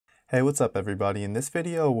Hey, what's up everybody? In this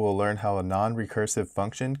video, we'll learn how a non-recursive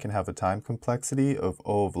function can have a time complexity of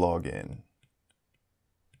O of log n.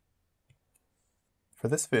 For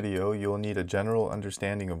this video, you'll need a general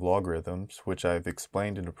understanding of logarithms, which I've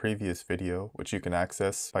explained in a previous video, which you can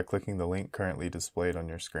access by clicking the link currently displayed on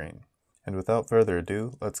your screen. And without further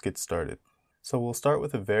ado, let's get started. So we'll start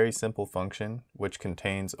with a very simple function, which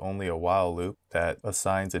contains only a while loop that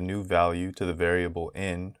assigns a new value to the variable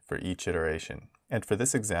n for each iteration. And for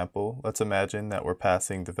this example, let's imagine that we're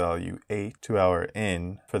passing the value 8 to our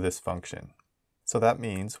n for this function. So that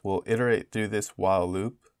means we'll iterate through this while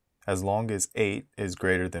loop as long as 8 is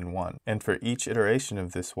greater than 1. And for each iteration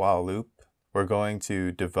of this while loop, we're going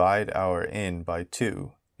to divide our n by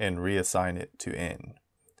 2 and reassign it to n.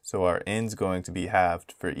 So our n is going to be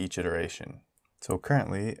halved for each iteration. So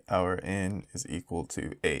currently our n is equal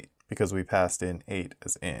to 8 because we passed in 8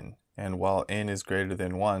 as n. And while n is greater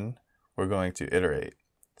than 1, we're going to iterate.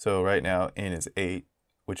 So right now n is 8,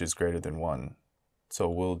 which is greater than 1. So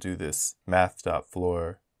we'll do this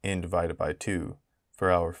math.floor n divided by 2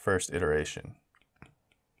 for our first iteration.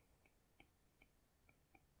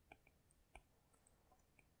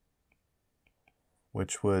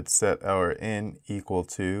 Which would set our n equal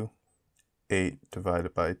to 8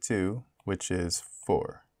 divided by 2, which is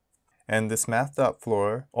 4. And this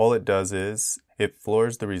math.floor, all it does is it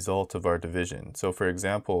floors the result of our division. So for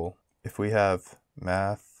example, if we have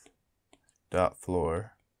math.floor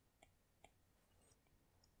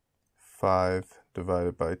 5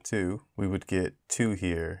 divided by 2, we would get 2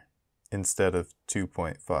 here instead of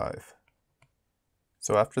 2.5.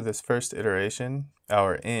 So after this first iteration,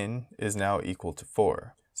 our n is now equal to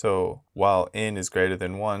 4. So while n is greater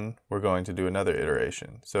than 1, we're going to do another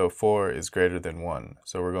iteration. So 4 is greater than 1.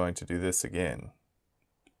 So we're going to do this again.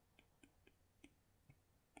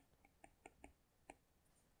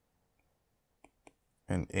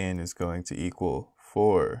 And n is going to equal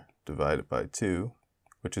 4 divided by 2,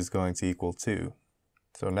 which is going to equal 2.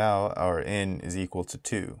 So now our n is equal to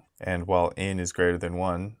 2. And while n is greater than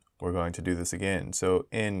 1, we're going to do this again. So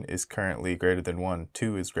n is currently greater than 1,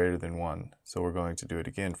 2 is greater than 1. So we're going to do it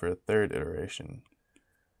again for a third iteration.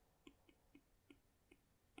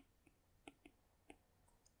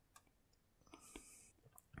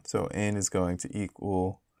 So n is going to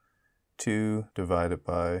equal 2 divided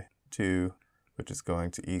by 2, which is going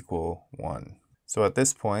to equal 1. So at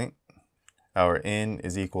this point, our n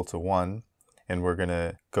is equal to 1, and we're going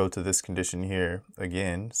to go to this condition here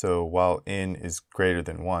again. So while n is greater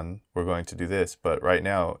than 1, we're going to do this, but right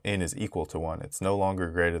now n is equal to 1. It's no longer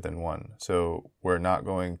greater than 1, so we're not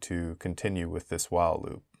going to continue with this while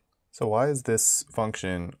loop. So why is this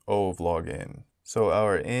function O of log n? So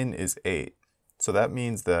our n is 8, so that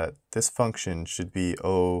means that this function should be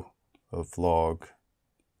O of log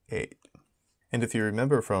 8. And if you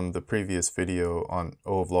remember from the previous video on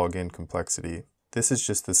O of log n complexity, this is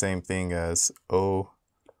just the same thing as O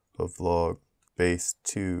of log base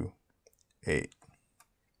 2 8,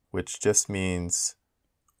 which just means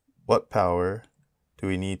what power do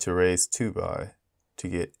we need to raise 2 by to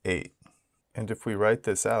get 8? And if we write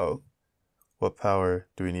this out, what power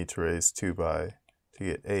do we need to raise 2 by to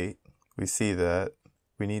get 8? We see that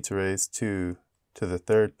we need to raise 2 to the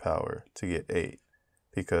third power to get 8.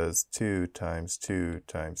 Because 2 times 2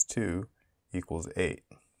 times 2 equals 8.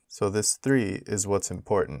 So this 3 is what's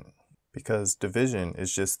important, because division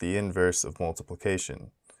is just the inverse of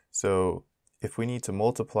multiplication. So if we need to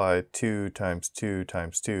multiply 2 times 2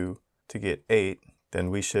 times 2 to get 8, then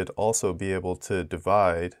we should also be able to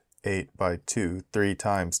divide 8 by 2 3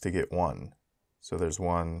 times to get 1. So there's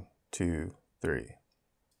 1, 2, 3.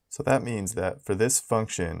 So that means that for this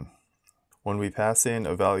function, when we pass in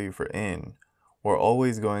a value for n, we're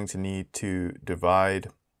always going to need to divide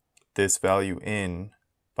this value n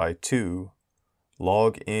by 2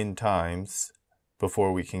 log n times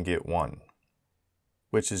before we can get 1.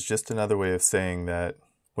 Which is just another way of saying that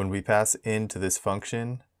when we pass n to this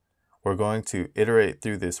function, we're going to iterate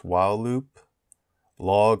through this while loop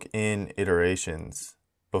log n iterations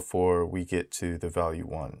before we get to the value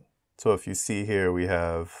 1. So if you see here, we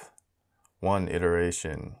have 1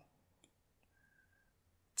 iteration,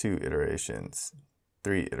 2 iterations,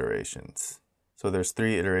 3 iterations. So there's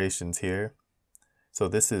 3 iterations here. So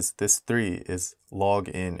this 3 is log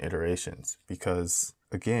n iterations, because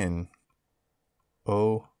again,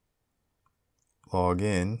 O log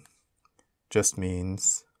n just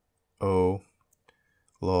means O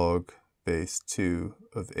log base 2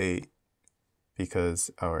 of 8, because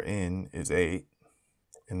our n is 8,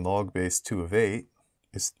 and log base 2 of 8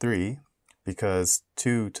 is 3, because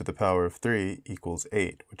 2 to the power of 3 equals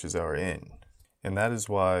 8, which is our n. And that is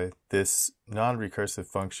why this non-recursive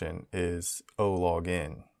function is O log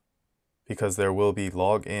n, because there will be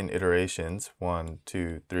log n iterations, 1,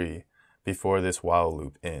 2, 3, before this while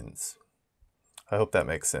loop ends. I hope that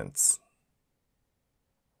makes sense.